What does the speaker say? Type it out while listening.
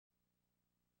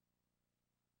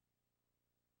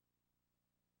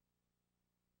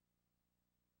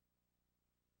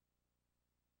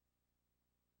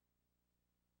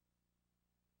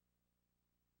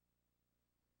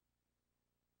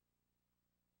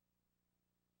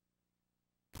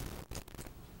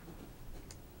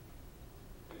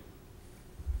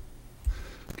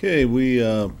Okay,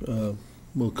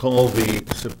 we'll call the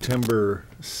September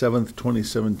 7th,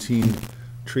 2017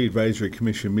 Tree Advisory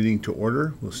Commission meeting to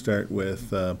order. We'll start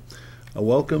with a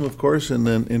welcome, of course, and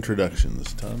then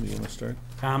introductions. Tom, you want to start?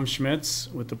 Tom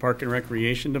Schmitz with the Park and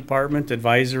Recreation Department,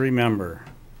 advisory member.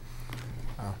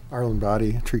 Arlen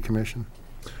Body, Tree Commission.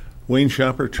 Wayne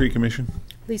Shopper, Tree Commission.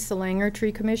 Lisa Langer,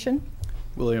 Tree Commission.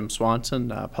 William Swanson,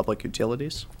 Public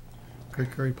Utilities.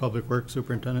 Craig Curry, Public Works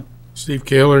Superintendent. Steve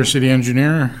Kaler, City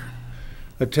Engineer.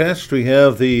 Attached, we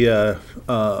have the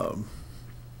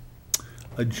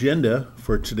agenda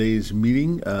for today's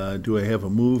meeting. Do I have a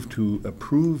move to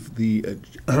approve the,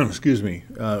 excuse me,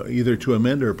 either to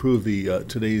amend or approve the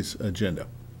today's agenda?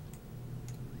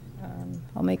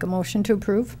 I'll make a motion to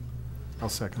approve. I'll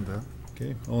second that.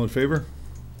 Okay, all in favor?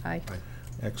 Aye.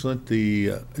 Excellent.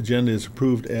 The agenda is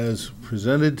approved as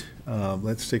presented.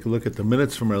 Let's take a look at the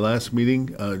minutes from our last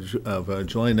meeting of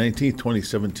July 19th,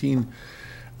 2017.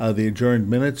 The adjourned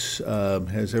minutes.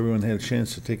 Has everyone had a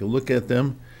chance to take a look at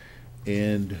them?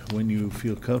 And when you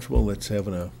feel comfortable, let's have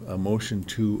a motion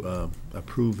to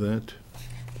approve that.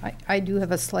 I do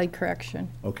have a slight correction.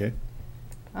 Okay.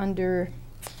 Under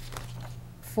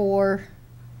 4,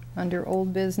 under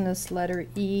old business, letter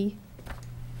E,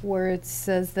 where it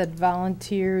says that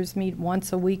volunteers meet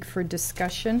once a week for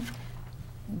discussion,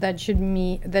 that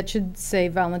should say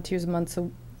volunteers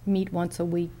meet once a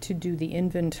week to do the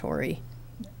inventory.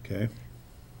 Okay.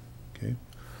 Okay.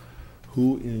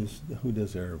 Who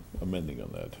does their amending on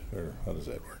that, or how does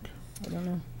that work? I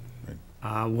don't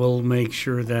know. We'll make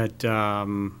sure that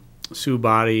Sue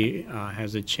Body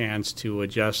has a chance to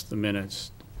adjust the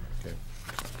minutes. Okay.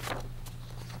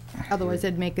 Otherwise,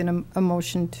 I'd make a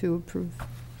motion to approve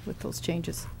with those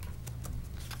changes.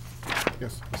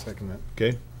 Yes, I second that.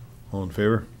 Okay. All in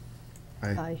favor?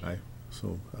 Aye. Aye.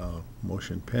 So,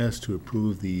 motion passed to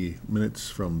approve the minutes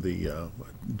from the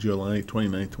July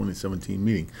 29th, 2017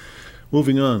 meeting.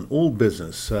 Moving on, old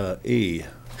business, A,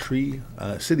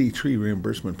 city tree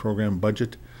reimbursement program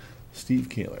budget. Steve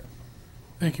Kaler.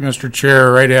 Thank you, Mr.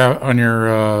 Chair. Right on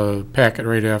your packet,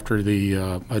 right after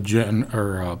the agenda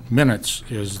or minutes,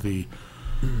 is the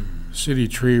city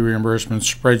tree reimbursement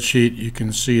spreadsheet. You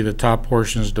can see the top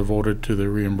portion is devoted to the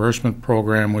reimbursement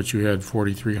program, which you had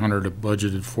 $4,300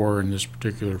 budgeted for in this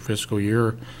particular fiscal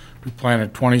year. We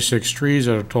planted 26 trees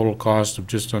at a total cost of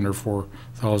just under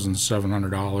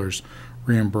 $4,700,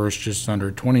 reimbursed just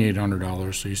under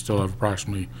 $2,800. So you still have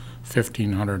approximately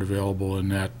 $1,500 available in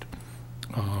that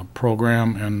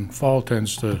program. And fall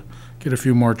tends to get a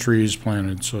few more trees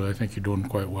planted, so I think you're doing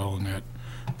quite well in that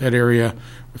area.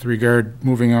 With regard,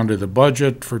 moving on to the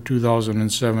budget for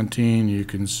 2017, you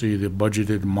can see the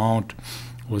budgeted amount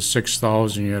was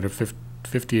 $6,000. You had a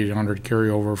 $5,800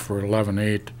 carryover for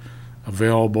 11.8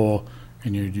 available,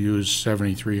 and you'd use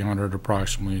 $7,300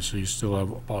 approximately, so you still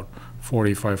have about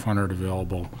 $4,500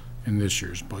 available in this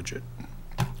year's budget.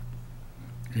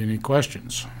 Any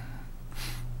questions?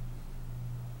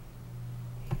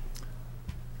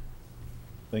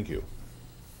 Thank you.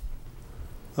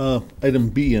 Item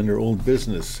B under old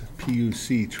business,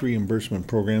 PUC tree reimbursement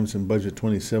programs in budget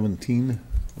 2017.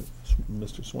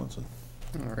 Mr. Swanson.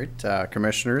 All right,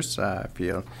 Commissioners, if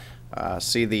you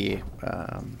see the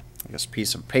I guess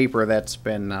piece of paper that's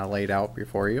been laid out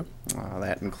before you,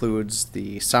 that includes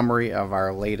the summary of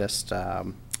our latest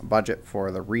budget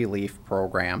for the relief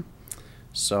program.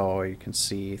 So you can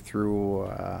see through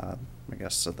I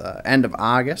guess at the end of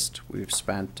August, we've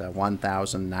spent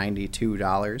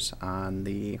 $1,092 on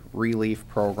the relief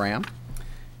program.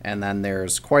 And then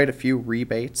there's quite a few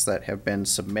rebates that have been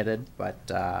submitted but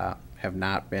have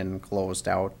not been closed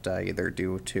out, either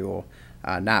due to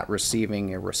not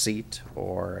receiving a receipt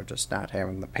or just not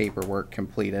having the paperwork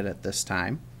completed at this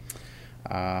time.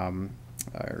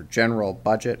 Our general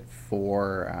budget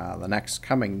for the next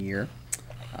coming year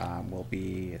will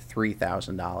be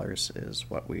 $3,000 is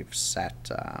what we've set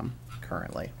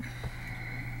currently.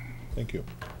 Thank you.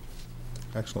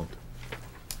 Excellent.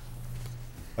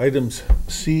 Items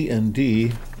C and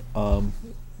D,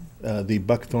 the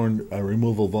buckthorn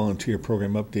removal volunteer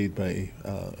program update by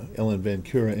Ellen Van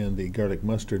Cura and the garlic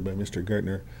mustard by Mr.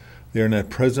 Gartner. They are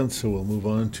not present, so we'll move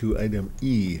on to item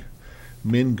E,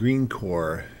 Min Green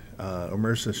Corps,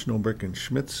 Omersa, Schnobrick, and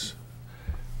Schmitz.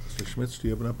 Mr. Schmitz, do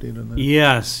you have an update on that?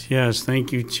 Yes.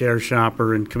 Thank you, Chair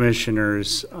Shopper and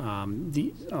Commissioners.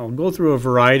 I'll go through a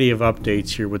variety of updates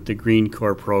here with the Green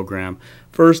Corps program.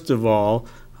 First of all,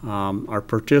 our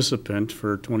participant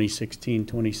for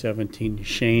 2016-2017,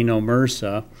 Shane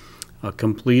Omersa,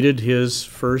 completed his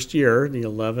first year, the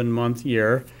 11-month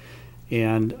year,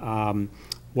 and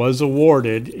was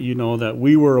awarded, that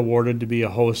we were awarded to be a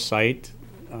host site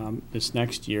this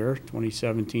next year,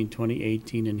 2017,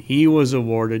 2018, and he was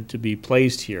awarded to be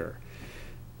placed here.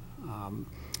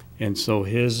 And so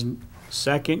his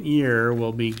second year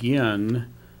will begin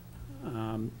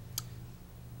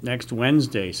next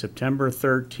Wednesday, September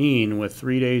 13, with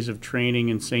 3 days of training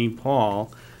in St.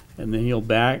 Paul, and then he'll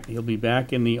be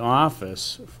back in the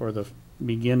office for the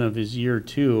begin of his year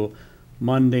 2,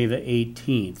 Monday the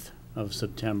 18th of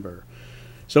September.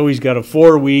 So he's got a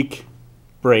 4-week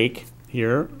break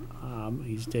here.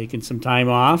 He's taken some time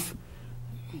off,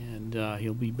 and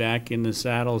he'll be back in the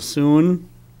saddle soon.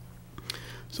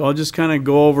 So I'll just kind of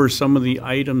go over some of the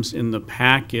items in the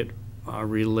packet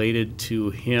related to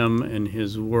him and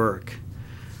his work.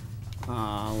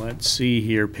 Let's see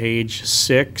here, page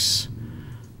 6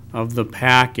 of the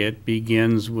packet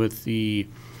begins with the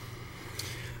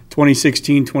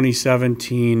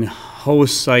 2016-2017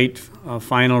 host site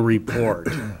final report.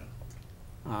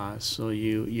 So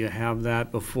you have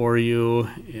that before you,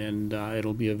 and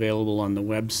it'll be available on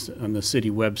the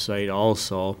city website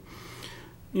also.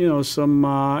 You know, some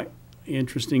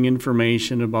interesting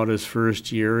information about his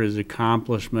first year, his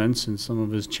accomplishments, and some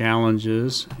of his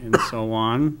challenges, and so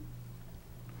on.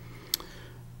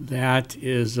 That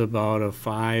is about a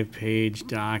 5-page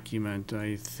document,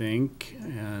 I think,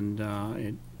 and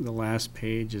the last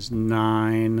page is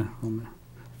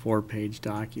 4-page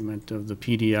document of the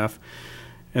PDF.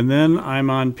 And then I'm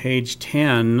on page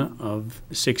 10 of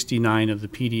 69 of the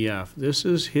PDF. This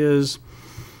is his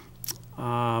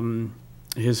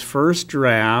first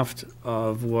draft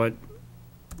of what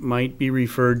might be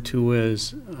referred to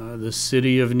as the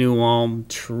City of New Ulm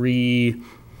tree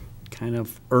kind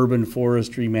of urban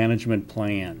forestry management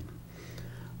plan.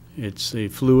 It's a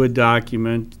fluid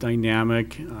document,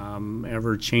 dynamic,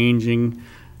 ever-changing,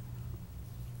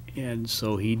 and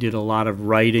so he did a lot of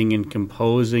writing and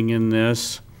composing in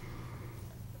this.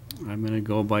 I'm going to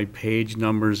go by page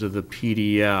numbers of the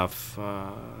PDF.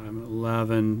 I'm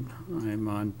 11. I'm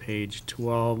on page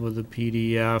 12 of the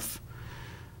PDF.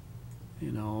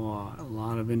 You know, a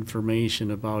lot of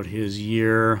information about his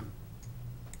year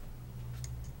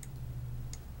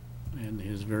and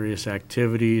his various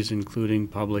activities, including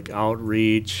public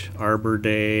outreach, Arbor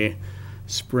Day,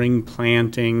 spring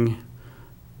planting,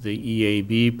 the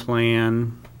EAB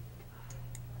plan,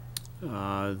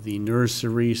 the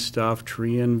nursery stuff,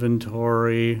 tree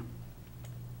inventory,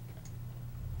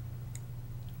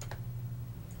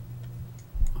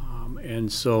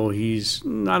 and so he's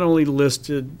not only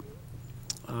listed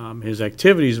his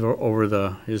activities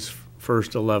over his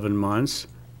first 11 months,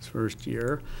 his first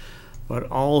year, but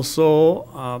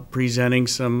also presenting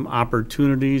some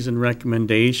opportunities and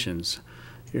recommendations.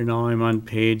 Here now I'm on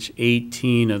page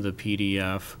 18 of the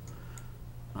PDF.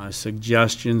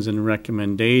 Suggestions and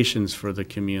recommendations for the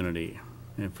community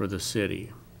and for the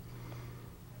city.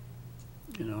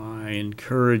 You know, I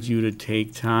encourage you to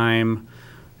take time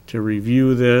to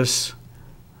review this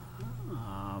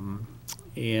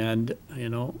and, you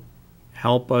know,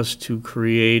 help us to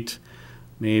create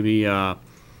maybe a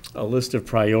list of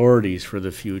priorities for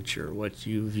the future, what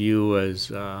you view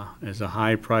as a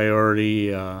high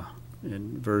priority and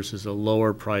versus a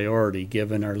lower priority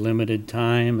given our limited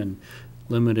time and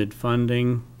limited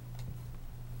funding.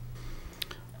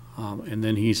 And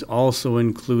then he's also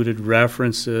included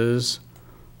references,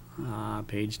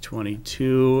 page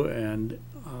 22, and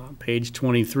page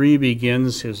 23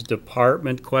 begins his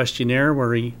department questionnaire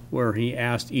where he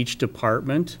asked each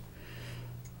department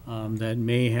that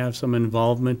may have some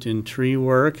involvement in tree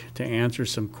work to answer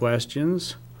some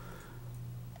questions.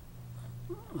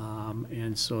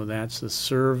 And so that's the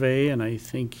survey, and I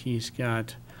think he's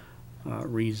got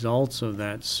results of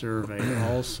that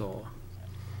survey also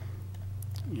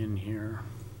in here.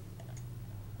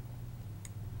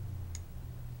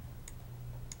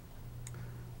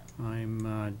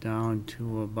 I'm down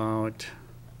to about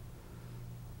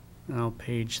now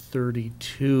page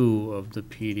 32 of the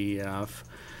PDF,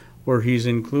 where he's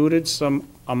included some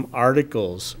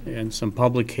articles and some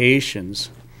publications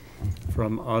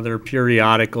from other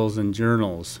periodicals and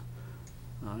journals,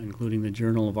 including the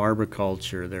Journal of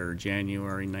Arboriculture, there,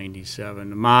 January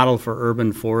 '97, a model for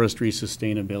urban forestry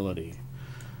sustainability.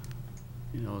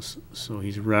 You know, so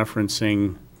he's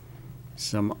referencing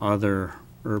some other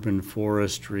urban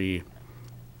forestry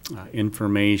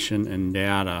information and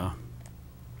data,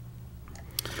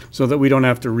 so that we don't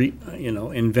have to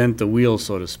invent the wheel,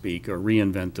 so to speak, or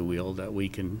reinvent the wheel. That we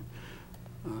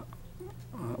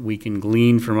can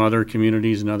glean from other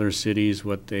communities and other cities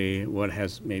what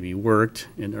has maybe worked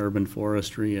in urban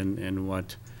forestry and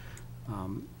what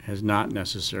has not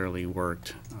necessarily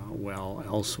worked well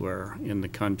elsewhere in the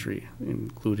country,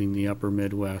 including the upper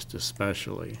Midwest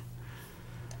especially.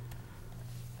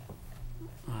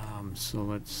 So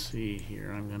let's see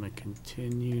here. I'm going to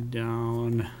continue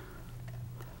down.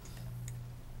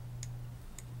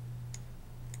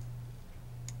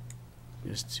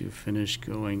 Just to finish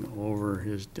going over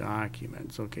his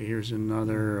documents. Okay, here's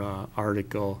another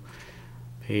article,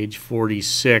 page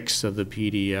 46 of the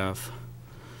PDF.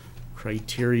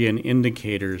 Criteria and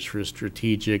indicators for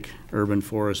strategic urban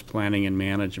forest planning and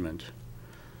management.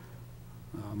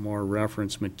 More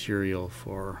reference material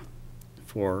for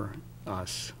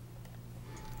us.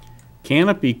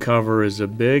 Canopy cover is a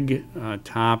big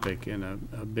topic and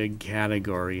a big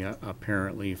category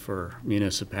apparently for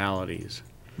municipalities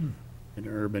in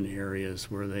urban areas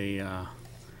where they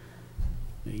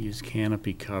use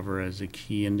canopy cover as a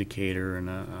key indicator and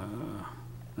a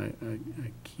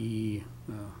key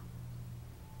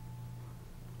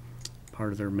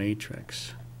part of their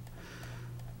matrix.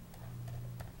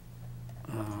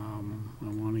 I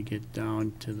want to get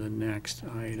down to the next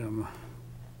item.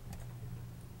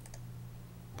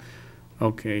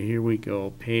 Okay, here we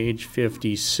go. Page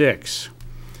 56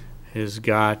 has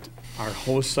got our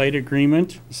host site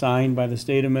agreement signed by the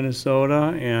state of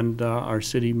Minnesota and our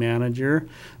city manager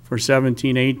for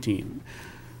 17-18.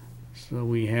 So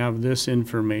we have this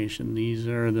information. These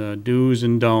are the do's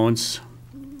and don'ts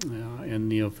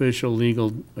and the official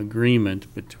legal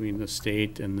agreement between the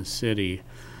state and the city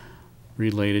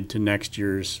related to next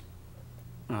year's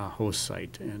host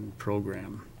site and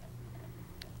program.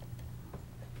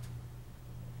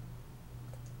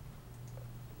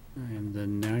 And the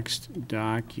next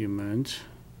document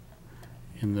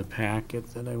in the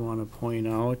packet that I want to point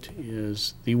out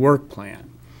is the work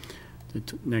plan.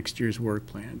 Next year's work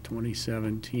plan,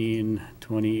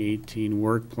 2017-2018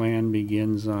 work plan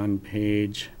begins on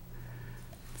page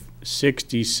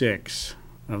 66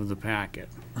 of the packet.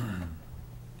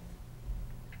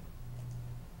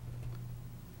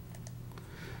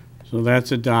 So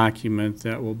that's a document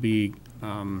that will be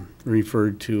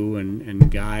referred to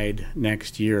and guide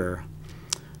next year,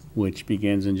 which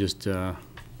begins in just a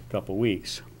couple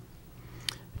weeks.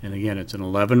 And again, it's an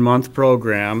 11-month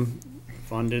program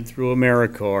funded through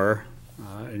AmeriCorps,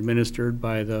 administered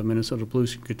by the Minnesota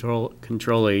Pollution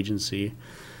Control Agency.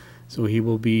 So he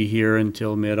will be here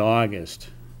until mid-August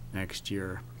next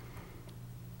year.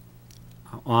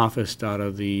 Officed out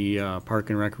of the Park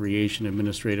and Recreation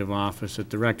Administrative Office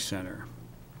at the Rec Center.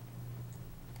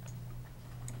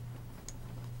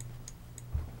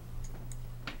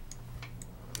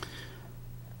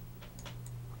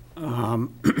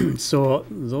 So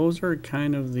those are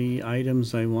kind of the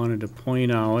items I wanted to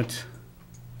point out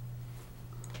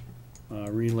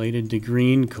related to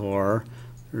Green Corps.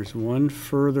 There's one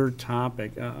further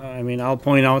topic. I mean, I'll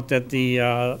point out that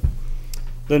the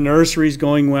nursery's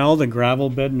going well, the gravel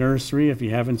bed nursery. If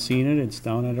you haven't seen it, it's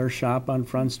down at our shop on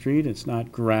Front Street. It's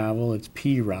not gravel, it's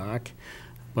pea rock.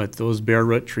 But those bare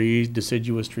root trees,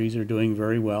 deciduous trees are doing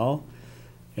very well.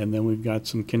 And then we've got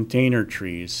some container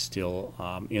trees still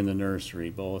in the nursery,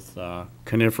 both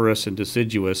coniferous and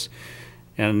deciduous.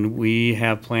 And we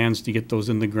have plans to get those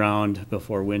in the ground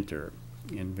before winter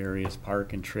in various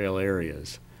park and trail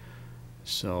areas.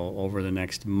 So over the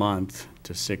next month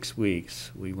to 6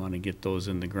 weeks, we want to get those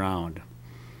in the ground.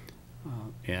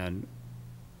 And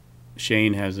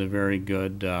Shane has a very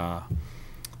good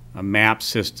a map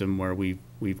system where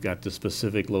we've got the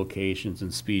specific locations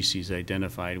and species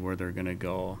identified where they're going to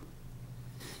go.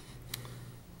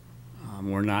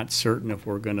 We're not certain if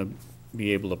we're going to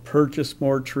be able to purchase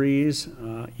more trees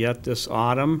yet this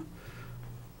autumn.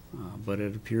 But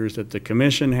it appears that the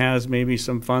commission has maybe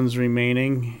some funds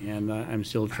remaining, and I'm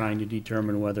still trying to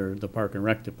determine whether the Park and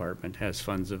Rec Department has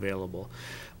funds available.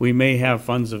 We may have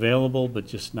funds available, but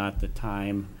just not the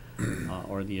time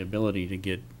or the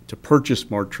ability to purchase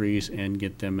more trees and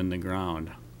get them in the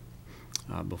ground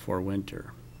before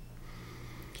winter.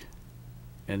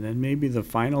 And then maybe the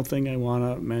final thing I want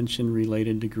to mention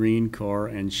related to Green Corps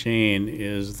and Shane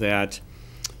is that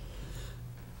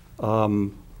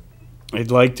I'd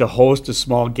like to host a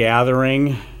small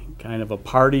gathering, kind of a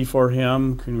party for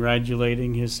him,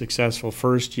 congratulating his successful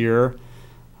first year.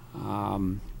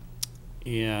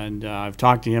 And I've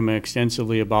talked to him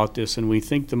extensively about this, and we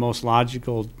think the most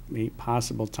logical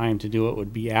possible time to do it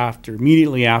would be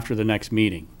immediately after the next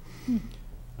meeting,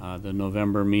 the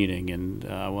November meeting. And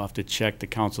we'll have to check the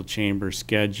council chamber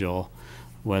schedule,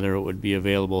 whether it would be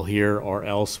available here or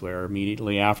elsewhere.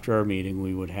 Immediately after our meeting,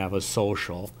 we would have a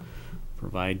social,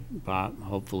 provide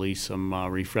hopefully some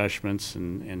refreshments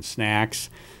and snacks,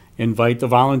 invite the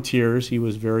volunteers. He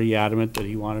was very adamant that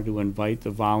he wanted to invite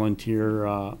the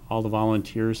all the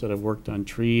volunteers that have worked on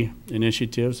tree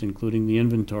initiatives, including the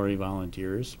inventory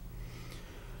volunteers.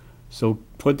 So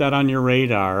put that on your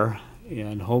radar,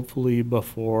 and hopefully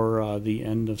before the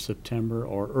end of September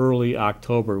or early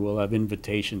October, we'll have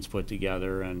invitations put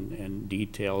together and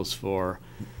details for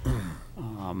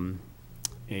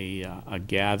a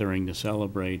gathering to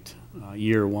celebrate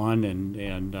year one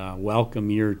and welcome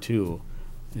year two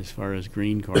as far as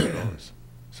Green Corps goes.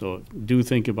 So do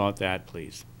think about that,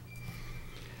 please.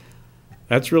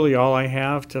 That's really all I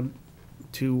have to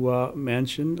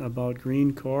mention about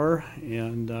Green Corps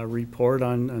and report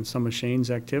on some of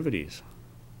Shane's activities.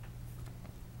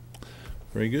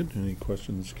 Very good. Any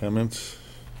questions, comments?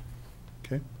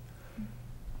 Okay.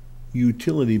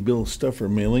 Utility bill stuffer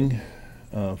mailing,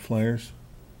 flyers.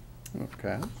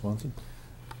 Okay. Swanson?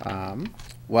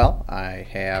 Well, I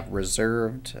have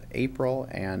reserved April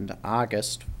and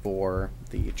August for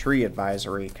the Tree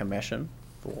Advisory Commission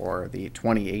for the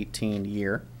 2018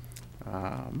 year.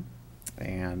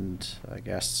 And I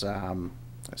guess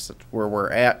that's where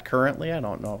we're at currently. I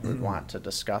don't know if we want to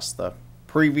discuss the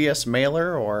previous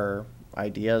mailer or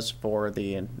ideas for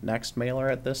the next mailer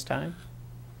at this time.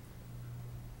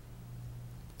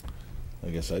 I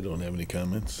guess I don't have any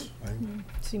comments.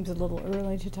 Seems a little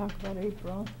early to talk about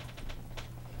April.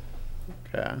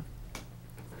 Okay.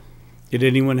 Did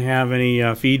anyone have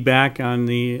any feedback on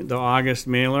the August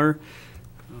mailer?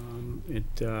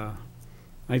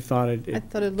 I thought it I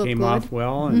thought it looked came good. off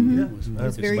well and Mhm. was It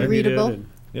was very distributed readable. and-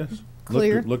 Yes.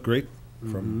 Clear. Looked great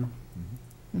from,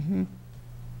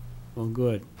 Well,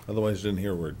 good. otherwise didn't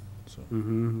hear a word, so.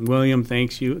 William,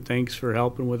 thanks for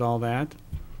helping with all that.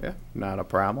 Yeah, not a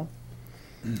problem.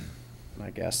 I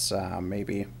guess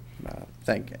maybe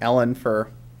thank Ellen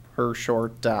for her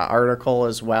short article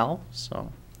as well.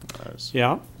 So,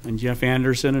 Yeah, and Jeff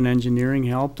Anderson in engineering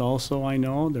helped also, I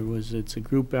know. It's a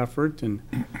group effort, and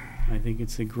I think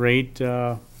it's a great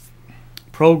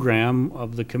program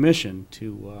of the commission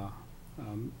to,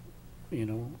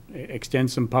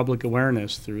 extend some public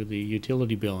awareness through the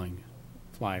utility billing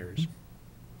flyers.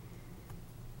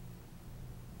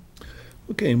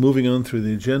 Okay, moving on through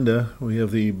the agenda, we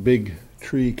have the Big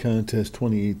Tree Contest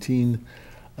 2018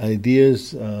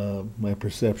 ideas. My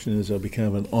perception is it'll be kind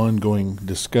of an ongoing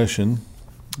discussion,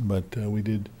 but we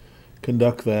did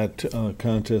conduct that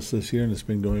contest this year, and it's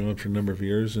been going on for a number of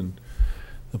years, and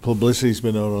the publicity's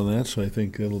been out on that, so I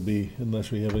think it'll be,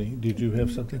 unless we have any, did you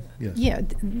have something? Yes. Yeah,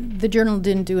 the Journal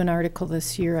didn't do an article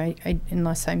this year,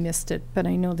 unless I missed it, but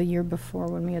I know the year before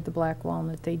when we had the Black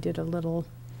Walnut, they did a little,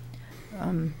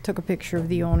 took a picture of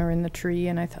the owner in the tree,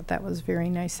 and I thought that was very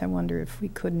nice. I wonder if we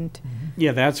couldn't.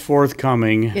 Yeah, that's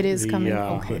forthcoming. It is coming?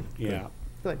 Okay. Yeah.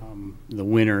 Good, The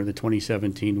winner, the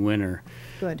 2017 winner.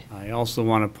 good. I also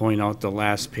want to point out the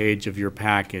last page of your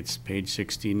packets, page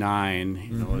 69,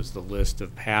 is the list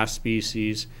of past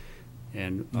species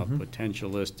and a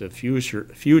potential list of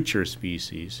future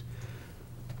species.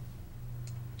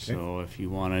 So if you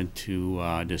wanted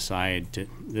to decide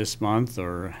this month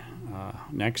or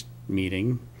next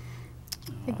meeting,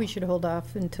 I think we should hold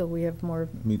off until we have more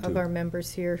Me of too. our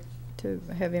members here to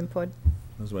have input.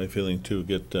 That's my feeling too,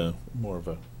 get more of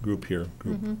a group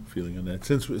feeling on that,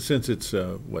 since it's,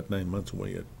 9 months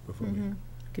away yet before we.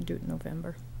 Could do it in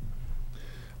November.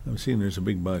 I'm seeing there's a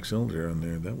big box elder on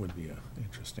there, that would be a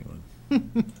interesting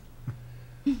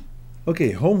one.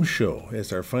 Okay, home show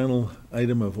as our final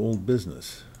item of old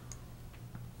business.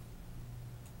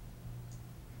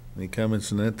 Any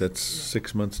comments on that? That's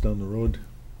 6 months down the road.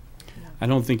 I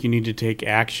don't think you need to take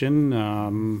action,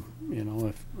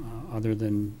 if, other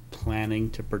than planning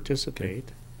to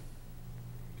participate.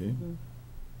 Okay.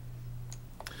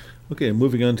 Okay,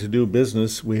 moving on to new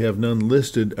business, we have none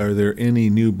listed. Are there any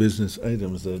new business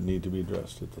items that need to be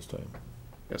addressed at this time?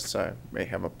 Yes, I may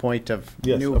have a point of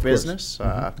Yes, new of course. business.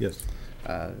 Yes.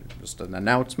 Just an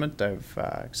announcement. I've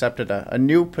accepted a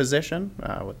new position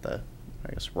with the,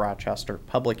 Rochester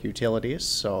Public Utilities.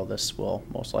 So this will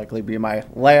most likely be my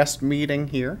last meeting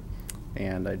here.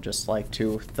 And I'd just like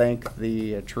to thank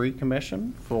the Tree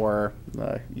Commission for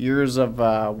the years of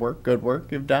good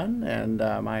work you've done, and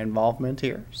my involvement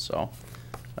here. So,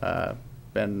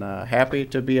 been happy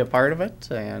to be a part of it,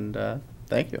 and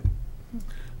thank you.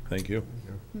 Thank you.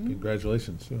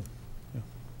 Congratulations, too. Yeah.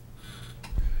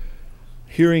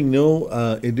 Hearing no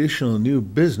additional new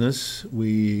business,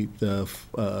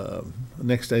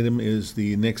 next item is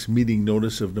the next meeting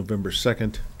notice of November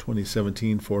 2nd,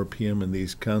 2017, 4 p.m. in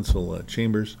these council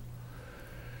chambers.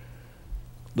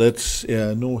 Let's,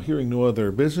 hearing no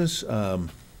other business, can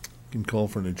call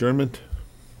for an adjournment.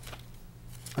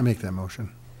 I make that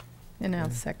motion. And I'll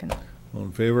second. All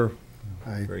in favor?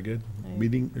 Aye. Very good. Aye.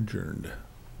 Meeting adjourned.